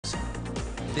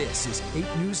This is 8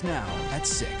 News Now at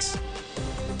 6.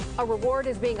 A reward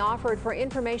is being offered for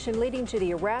information leading to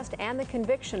the arrest and the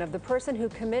conviction of the person who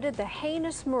committed the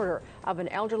heinous murder of an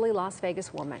elderly Las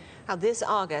Vegas woman. Now, this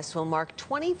August will mark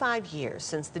 25 years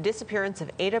since the disappearance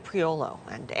of Ada Priolo,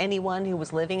 and anyone who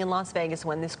was living in Las Vegas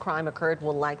when this crime occurred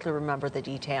will likely remember the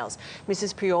details.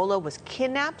 Mrs. Priolo was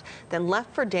kidnapped, then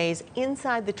left for days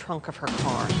inside the trunk of her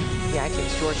car. The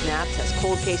I-10's George Knapp says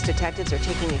cold case detectives are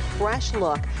taking a fresh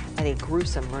look at a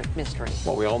gruesome mystery.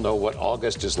 Well, we all know what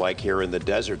August is like here in the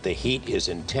desert. The heat is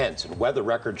intense, and weather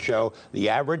records show the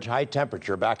average high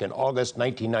temperature back in August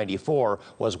 1994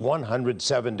 was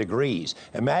 107 degrees.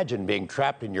 Imagine being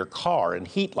trapped in your car in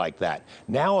heat like that.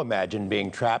 Now imagine being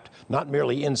trapped not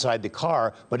merely inside the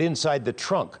car, but inside the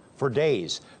trunk for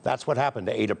days. That's what happened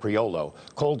to Ada Priolo.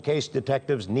 Cold case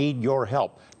detectives need your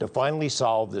help to finally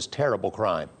solve this terrible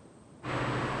crime.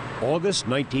 August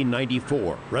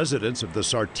 1994, residents of the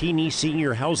Sartini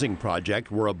Senior Housing Project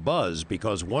were abuzz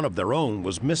because one of their own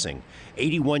was missing.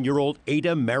 81-year-old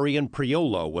Ada Marion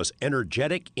Priolo was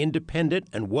energetic, independent,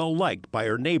 and well-liked by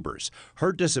her neighbors.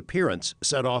 Her disappearance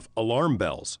set off alarm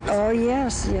bells. Oh,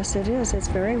 yes, it is. It's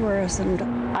very worrisome.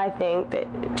 I think that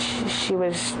she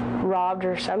was robbed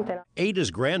or something. Ada's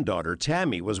granddaughter,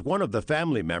 Tammy, was one of the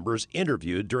family members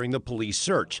interviewed during the police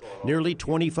search. Nearly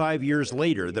 25 years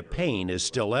later, the pain is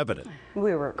still evident.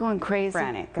 We were going crazy,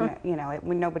 frantic. You know,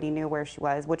 nobody knew where she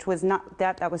was, which was not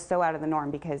that was so out of the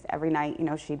norm, because every night, you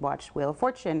know, she'd watch Wheel of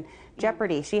Fortune,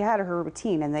 Jeopardy. She had her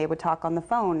routine, and they would talk on the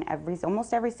phone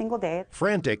almost every single day.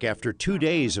 Frantic after 2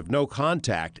 days of no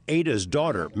contact, Ada's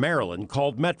daughter, Marilyn,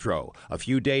 called Metro. A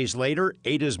few days later,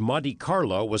 Ada's Monte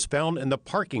Carlo was found in the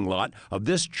parking lot of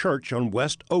this church on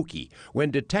West Oakey.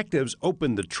 When detectives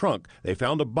opened the trunk, they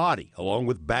found a body along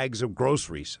with bags of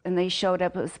groceries. And they showed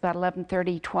up, it was about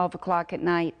 11:30, 12 o'clock at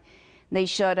night. They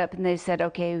showed up and they said,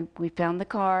 okay, we found the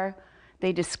car.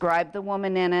 They described the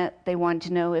woman in it. They wanted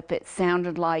to know if it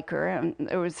sounded like her, and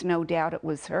there was no doubt it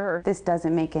was her. This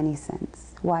doesn't make any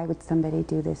sense. Why would somebody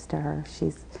do this to her?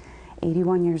 She's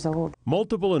 81 years old.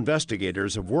 Multiple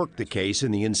investigators have worked the case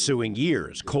in the ensuing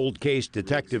years. Cold case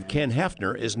detective Ken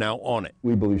Hefner is now on it.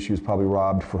 We believe she was probably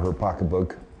robbed for her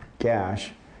pocketbook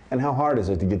cash. And how hard is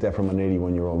it to get that from an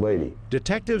 81-year-old lady?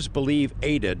 Detectives believe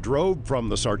Ada drove from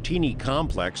the Sartini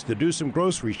complex to do some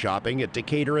grocery shopping at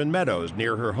Decatur and Meadows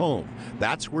near her home.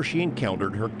 That's where she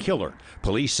encountered her killer.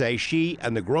 Police say she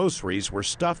and the groceries were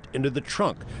stuffed into the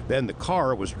trunk. Then the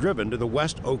car was driven to the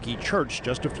West Oakey Church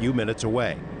just a few minutes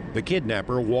away. The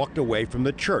kidnapper walked away from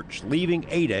the church, leaving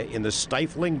Ada in the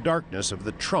stifling darkness of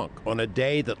the trunk on a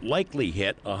day that likely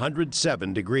hit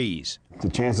 107 degrees. The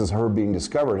chances of her being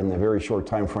discovered in the very short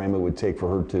time frame it would take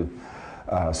for her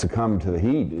to succumb to the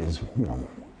heat is,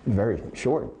 very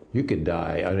short. You could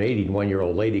die, an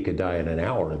 81-year-old lady could die in an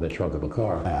hour in the trunk of a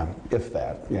car. If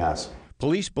that, yes.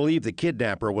 Police believe the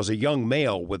kidnapper was a young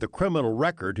male with a criminal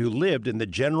record who lived in the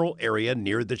general area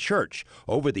near the church.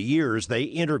 Over the years, they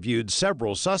interviewed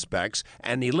several suspects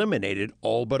and eliminated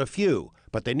all but a few.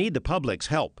 But they need the public's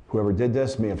help. Whoever did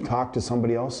this may have talked to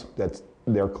somebody else that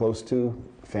they're close to,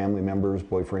 family members,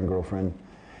 boyfriend, girlfriend,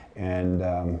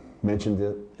 and mentioned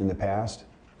it in the past.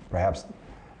 Perhaps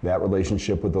that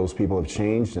relationship with those people have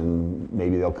changed, and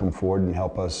maybe they'll come forward and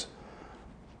help us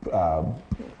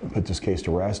put this case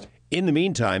to rest. In the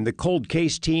meantime, the cold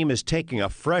case team is taking a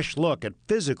fresh look at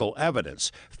physical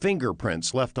evidence,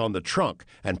 fingerprints left on the trunk,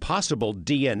 and possible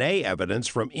DNA evidence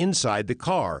from inside the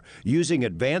car, using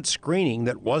advanced screening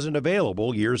that wasn't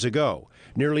available years ago.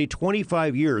 Nearly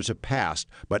 25 years have passed,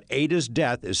 but Ada's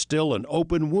death is still an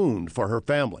open wound for her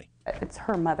family. It's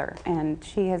her mother, and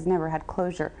she has never had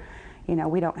closure. You know,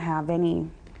 we don't have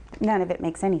none of it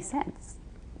makes any sense.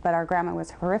 But our grandma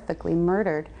was horrifically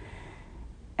murdered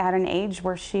at an age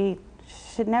where she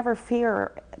should never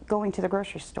fear going to the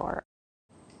grocery store.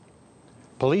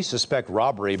 Police suspect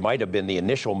robbery might have been the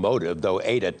initial motive, though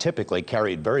Ada typically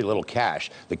carried very little cash.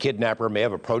 The kidnapper may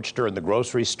have approached her in the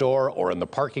grocery store or in the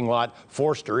parking lot,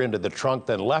 forced her into the trunk,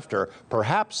 then left her,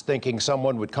 perhaps thinking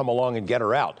someone would come along and get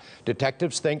her out.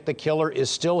 Detectives think the killer is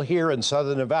still here in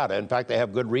southern Nevada. In fact, they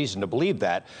have good reason to believe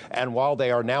that. And while they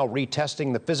are now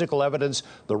retesting the physical evidence,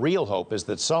 the real hope is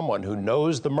that someone who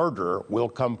knows the murderer will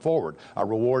come forward. A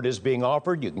reward is being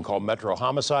offered. You can call Metro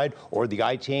Homicide or the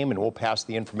I-Team, and we'll pass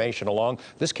the information along.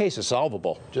 This case is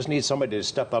solvable. Just needs somebody to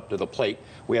step up to the plate.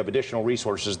 We have additional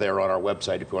resources there on our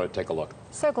website if you want to take a look.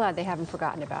 So glad they haven't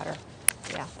forgotten about her.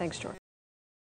 Yeah, thanks, George.